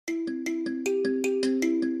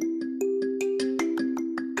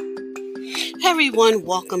Everyone,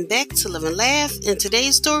 welcome back to Live and Laugh, and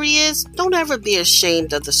today's story is don't ever be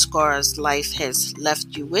ashamed of the scars life has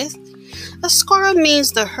left you with. A scar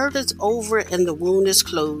means the hurt is over and the wound is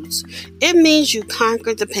closed. It means you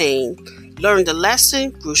conquered the pain, learned the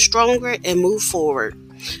lesson, grew stronger, and moved forward.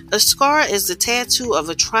 A scar is the tattoo of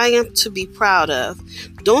a triumph to be proud of.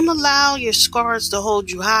 Don't allow your scars to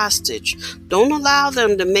hold you hostage. Don't allow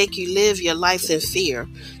them to make you live your life in fear.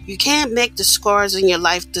 You can't make the scars in your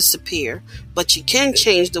life disappear, but you can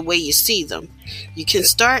change the way you see them. You can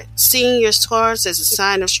start seeing your scars as a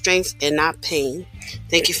sign of strength and not pain.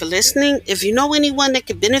 Thank you for listening. If you know anyone that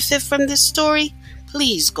could benefit from this story,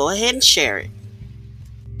 please go ahead and share it.